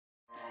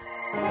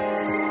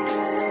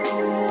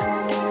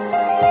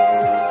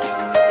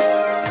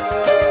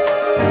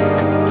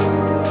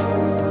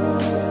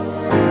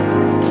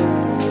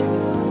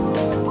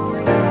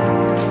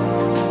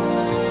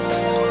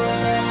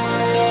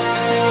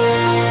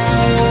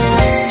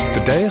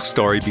DAHER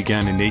story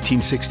began in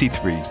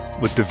 1863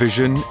 with the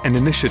vision and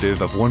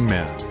initiative of one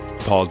man,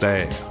 Paul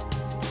DAHER.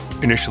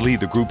 Initially,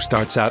 the group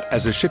starts out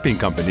as a shipping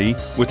company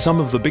with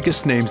some of the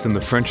biggest names in the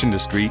French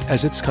industry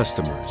as its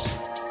customers.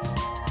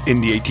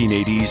 In the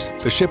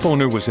 1880s, the ship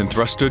owner was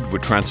entrusted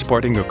with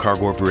transporting a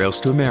cargo of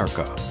rails to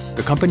America.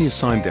 The company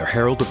assigned their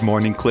Herald of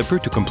Morning clipper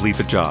to complete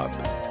the job.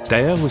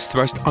 DAHER was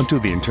thrust onto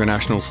the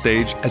international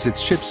stage as its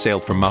ship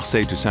sailed from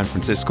Marseille to San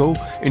Francisco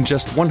in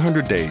just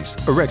 100 days,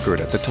 a record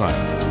at the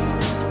time.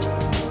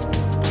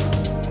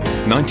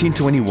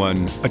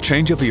 1921, a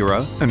change of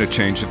era and a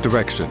change of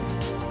direction.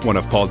 One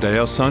of Paul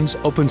DAHER's sons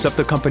opens up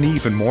the company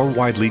even more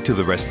widely to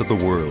the rest of the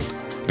world.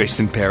 Based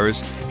in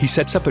Paris, he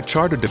sets up a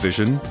charter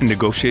division and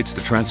negotiates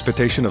the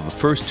transportation of the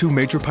first two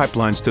major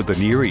pipelines to the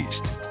Near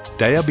East.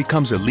 DAHER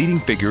becomes a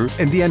leading figure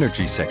in the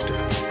energy sector.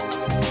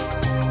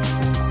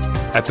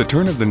 At the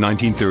turn of the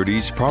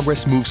 1930s,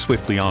 progress moves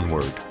swiftly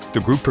onward. The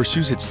group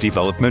pursues its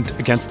development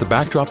against the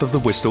backdrop of the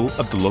whistle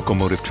of the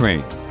locomotive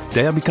train.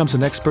 DAHER becomes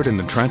an expert in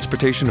the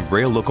transportation of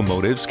rail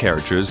locomotives,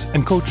 carriages,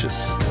 and coaches.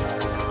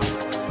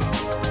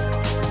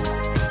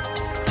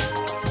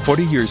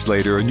 40 years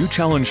later, a new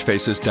challenge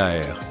faces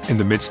DAHER. In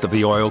the midst of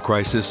the oil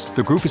crisis,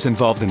 the group is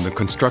involved in the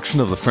construction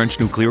of the French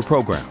nuclear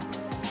program.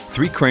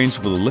 3 cranes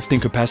with a lifting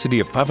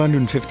capacity of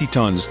 550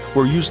 tons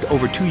were used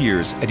over 2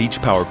 years at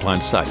each power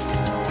plant site.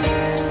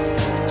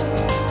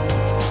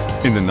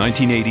 In the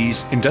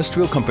 1980s,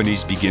 industrial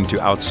companies begin to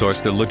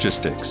outsource their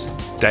logistics.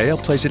 DAHER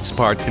plays its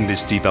part in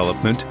this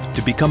development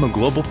to become a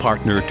global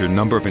partner to a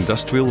number of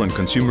industrial and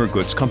consumer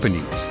goods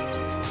companies.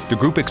 The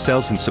group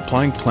excels in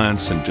supplying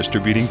plants and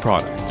distributing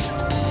products.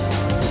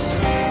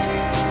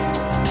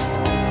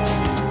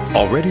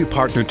 Already a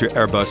partner to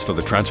Airbus for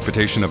the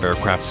transportation of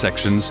aircraft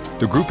sections,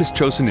 the group is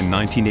chosen in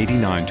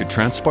 1989 to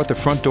transport the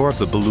front door of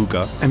the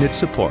Beluga and its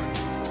support.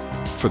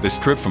 For this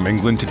trip from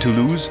England to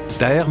Toulouse,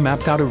 DAHER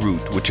mapped out a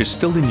route which is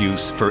still in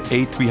use for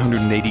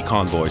A380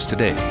 convoys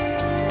today.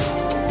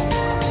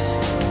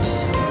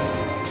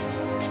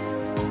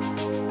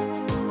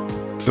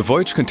 The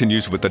voyage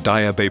continues with the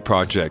Daya Bay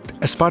project,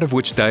 as part of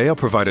which DAHER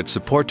provided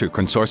support to a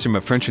consortium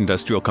of French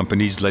industrial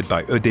companies led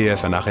by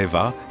EDF and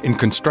Areva in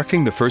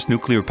constructing the first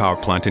nuclear power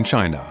plant in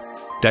China.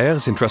 DAHER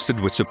is entrusted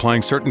with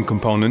supplying certain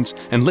components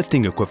and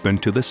lifting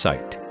equipment to the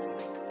site.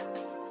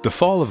 The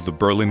fall of the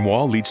Berlin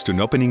Wall leads to an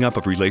opening up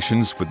of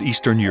relations with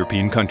Eastern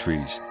European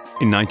countries.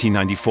 In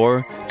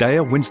 1994,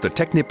 DAHER wins the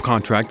Technip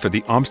contract for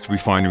the Omsk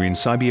refinery in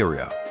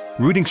Siberia.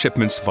 Routing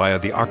shipments via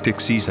the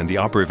Arctic seas and the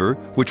Ob River,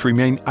 which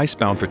remain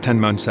icebound for 10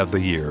 months of the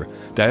year,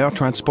 DAHER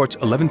transports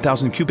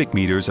 11,000 cubic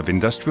meters of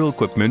industrial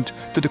equipment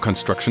to the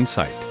construction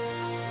site.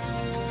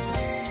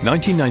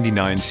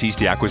 1999 sees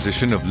the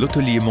acquisition of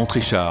L'Atelier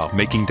Montrichard,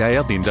 making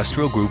DAHER the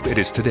industrial group it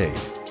is today.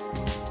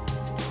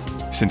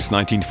 Since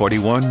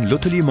 1941,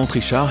 L'Atelier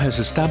Montrichard has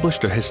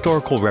established a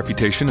historical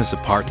reputation as a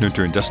partner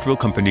to industrial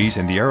companies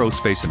in the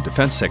aerospace and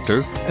defense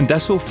sector, and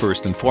Dassault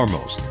first and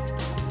foremost.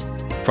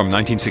 From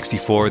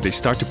 1964, they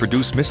start to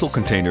produce missile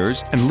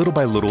containers and little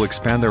by little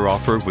expand their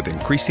offer with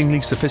increasingly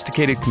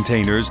sophisticated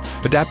containers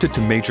adapted to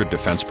major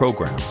defense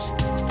programs.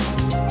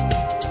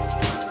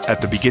 At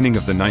the beginning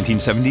of the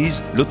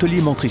 1970s,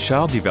 L'Atelier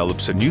Montrichard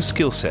develops a new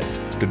skill set,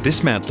 the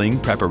dismantling,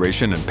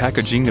 preparation and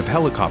packaging of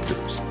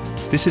helicopters.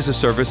 This is a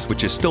service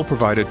which is still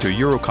provided to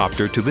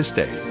Eurocopter to this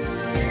day.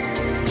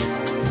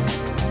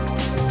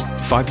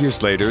 5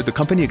 years later, the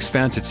company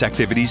expands its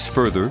activities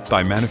further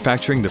by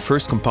manufacturing the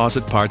first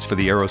composite parts for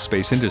the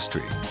aerospace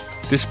industry.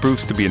 This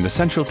proves to be an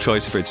essential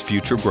choice for its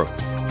future growth.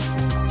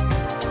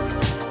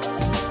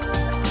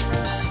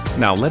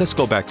 Now let us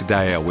go back to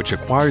DAHER, which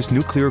acquires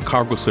nuclear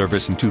cargo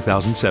service in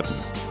 2007.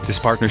 This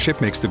partnership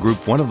makes the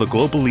group one of the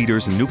global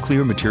leaders in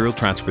nuclear material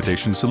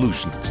transportation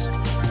solutions.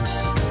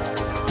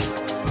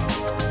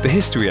 The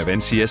history of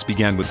NCS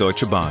began with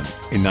Deutsche Bahn.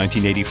 In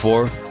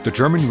 1984, the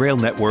German rail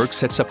network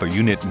sets up a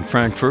unit in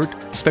Frankfurt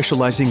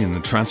specializing in the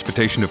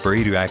transportation of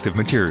radioactive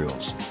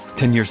materials.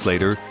 10 years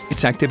later,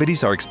 its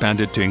activities are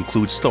expanded to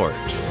include storage.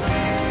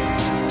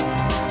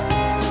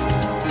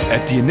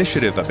 At the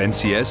initiative of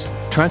NCS,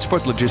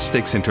 Transport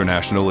Logistics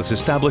International is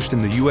established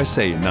in the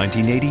USA in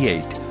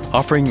 1988,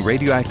 offering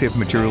radioactive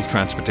material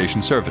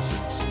transportation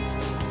services.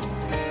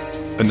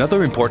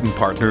 Another important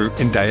partner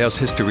in DAHER's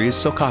history is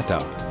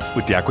Socata.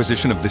 With the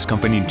acquisition of this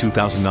company in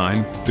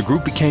 2009, the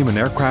group became an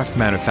aircraft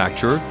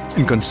manufacturer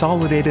and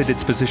consolidated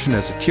its position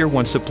as a Tier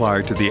 1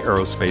 supplier to the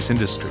aerospace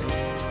industry.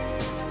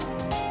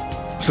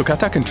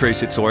 Socata can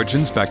trace its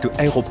origins back to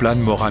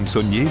Aéroplane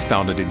Morane-Saulnier,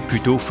 founded in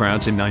Puteaux,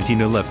 France in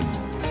 1911.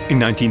 In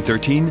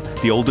 1913,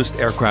 the oldest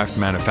aircraft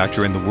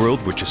manufacturer in the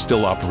world, which is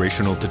still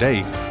operational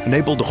today,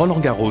 enabled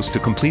Roland Garros to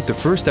complete the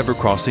first ever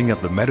crossing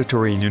of the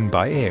Mediterranean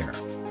by air.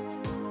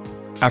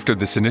 After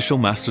this initial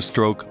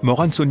masterstroke,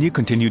 Morane-Saulnier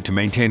continued to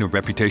maintain a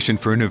reputation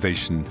for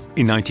innovation.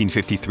 In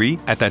 1953,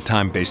 at that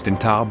time based in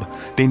Tarbes,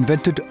 they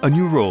invented a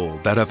new role,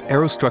 that of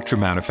aerostructure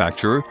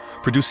manufacturer,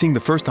 producing the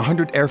first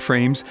 100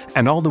 airframes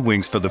and all the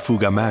wings for the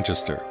Fouga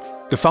Magister.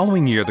 The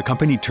following year, the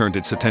company turned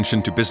its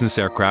attention to business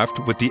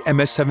aircraft with the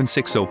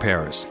MS-760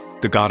 Paris.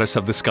 The Goddess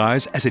of the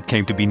Skies, as it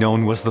came to be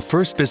known, was the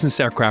first business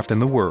aircraft in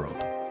the world.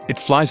 It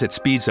flies at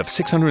speeds of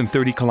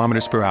 630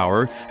 kilometers per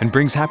hour and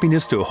brings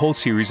happiness to a whole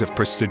series of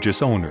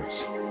prestigious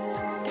owners.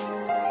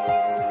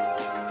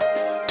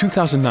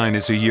 2009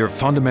 is a year of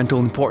fundamental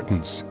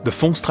importance. The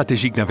Fonds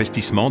Stratégique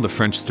d'Investissement, the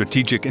French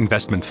Strategic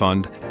Investment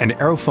Fund, and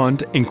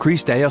Aerofund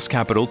increased DAHER's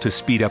capital to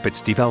speed up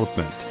its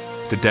development.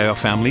 The DAHER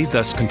family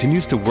thus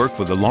continues to work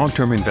with a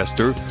long-term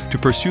investor to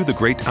pursue the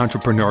great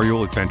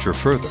entrepreneurial adventure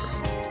further.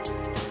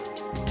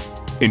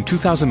 In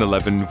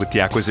 2011, with the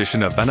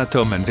acquisition of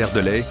Vanatom and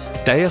Verdelais,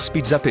 DAHER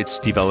speeds up its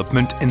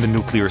development in the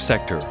nuclear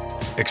sector.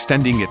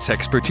 Extending its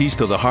expertise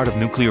to the heart of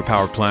nuclear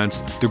power plants,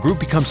 the group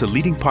becomes a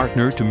leading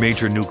partner to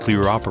major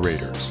nuclear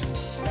operators.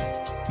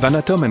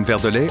 Vanatom and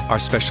Verdelais are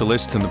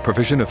specialists in the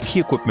provision of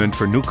key equipment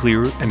for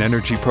nuclear and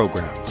energy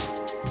programs.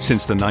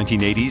 Since the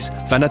 1980s,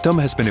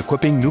 Vanatom has been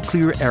equipping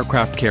nuclear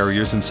aircraft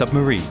carriers and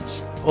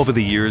submarines. Over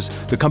the years,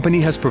 the company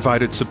has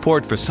provided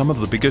support for some of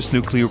the biggest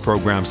nuclear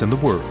programs in the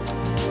world.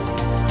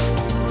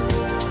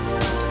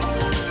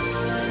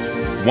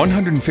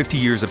 150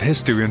 years of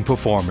history and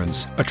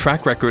performance, a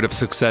track record of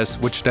success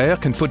which DAHER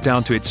can put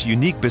down to its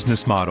unique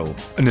business model,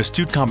 an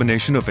astute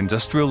combination of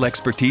industrial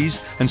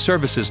expertise and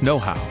services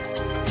know-how.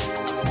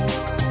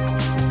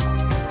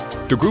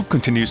 The group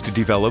continues to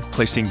develop,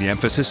 placing the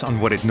emphasis on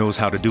what it knows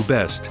how to do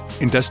best: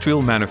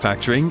 industrial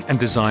manufacturing and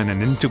design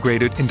and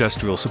integrated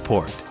industrial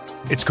support.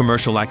 Its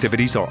commercial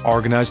activities are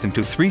organized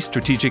into 3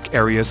 strategic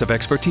areas of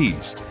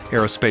expertise: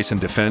 aerospace and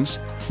defense,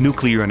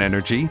 nuclear and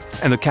energy,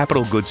 and the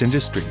capital goods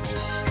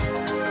industries.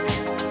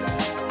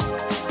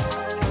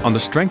 On the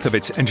strength of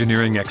its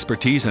engineering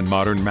expertise and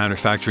modern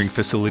manufacturing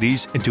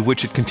facilities, into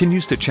which it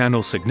continues to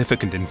channel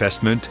significant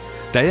investment,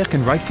 DAHER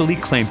can rightfully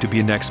claim to be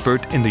an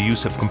expert in the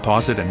use of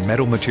composite and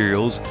metal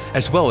materials,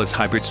 as well as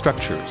hybrid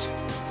structures.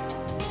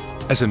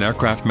 As an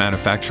aircraft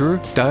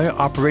manufacturer, DAHER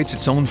operates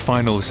its own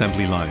final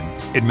assembly line.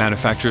 It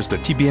manufactures the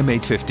TBM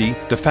 850,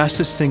 the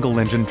fastest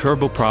single-engine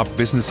turboprop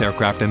business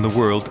aircraft in the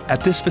world,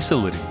 at this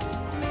facility.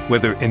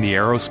 Whether in the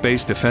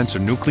aerospace, defense, or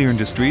nuclear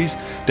industries,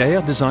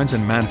 DAHER designs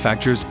and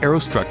manufactures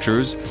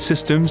aerostructures,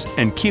 systems,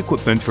 and key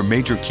equipment for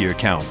major key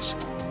accounts.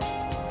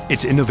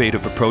 Its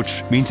innovative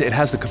approach means it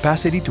has the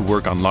capacity to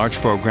work on large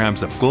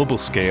programs of global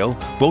scale,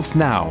 both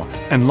now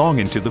and long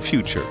into the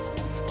future.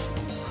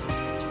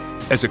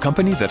 As a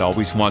company that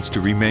always wants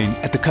to remain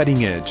at the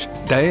cutting edge,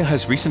 DAHER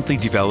has recently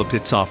developed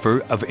its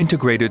offer of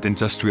integrated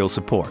industrial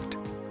support.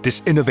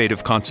 This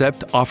innovative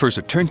concept offers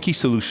a turnkey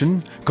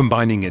solution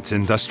combining its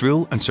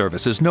industrial and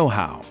services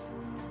know-how.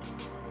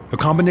 A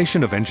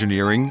combination of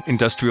engineering,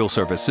 industrial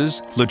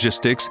services,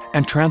 logistics,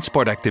 and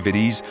transport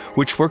activities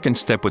which work in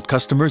step with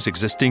customers'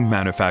 existing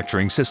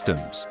manufacturing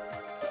systems.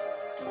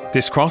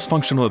 This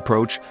cross-functional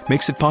approach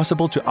makes it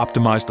possible to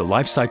optimize the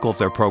life cycle of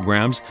their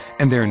programs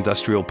and their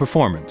industrial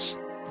performance.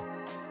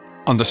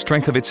 On the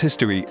strength of its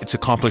history, its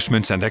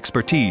accomplishments and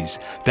expertise,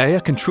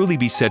 DAHER can truly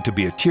be said to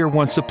be a Tier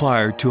 1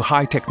 supplier to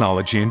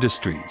high-technology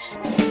industries.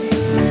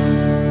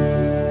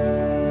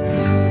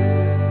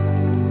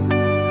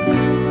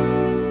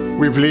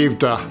 We've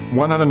lived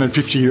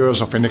 150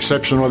 years of an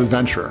exceptional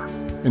adventure.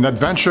 An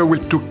adventure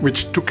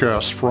which took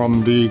us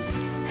from the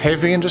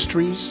heavy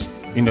industries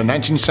in the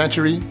 19th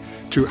century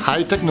to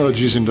high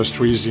technologies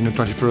industries in the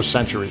 21st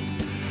century.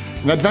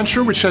 An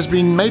adventure which has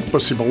been made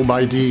possible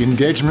by the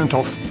engagement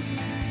of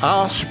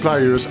our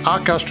suppliers, our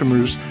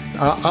customers,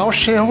 our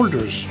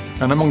shareholders,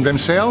 and among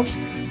themselves,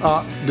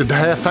 the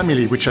DAHER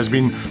family, which has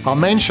been our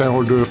main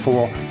shareholder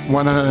for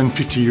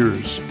 150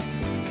 years.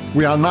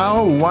 We are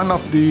now one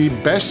of the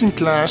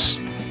best-in-class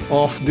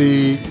of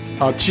the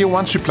Tier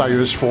 1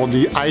 suppliers for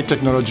the high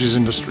technologies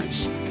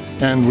industries.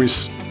 And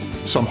with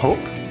some hope,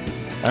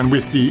 and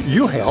with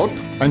your help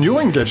and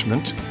your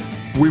engagement,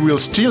 we will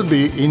still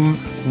be, in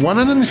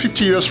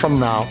 150 years from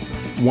now,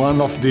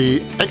 one of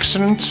the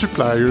excellent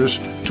suppliers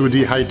to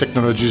the high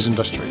technologies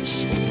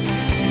industries.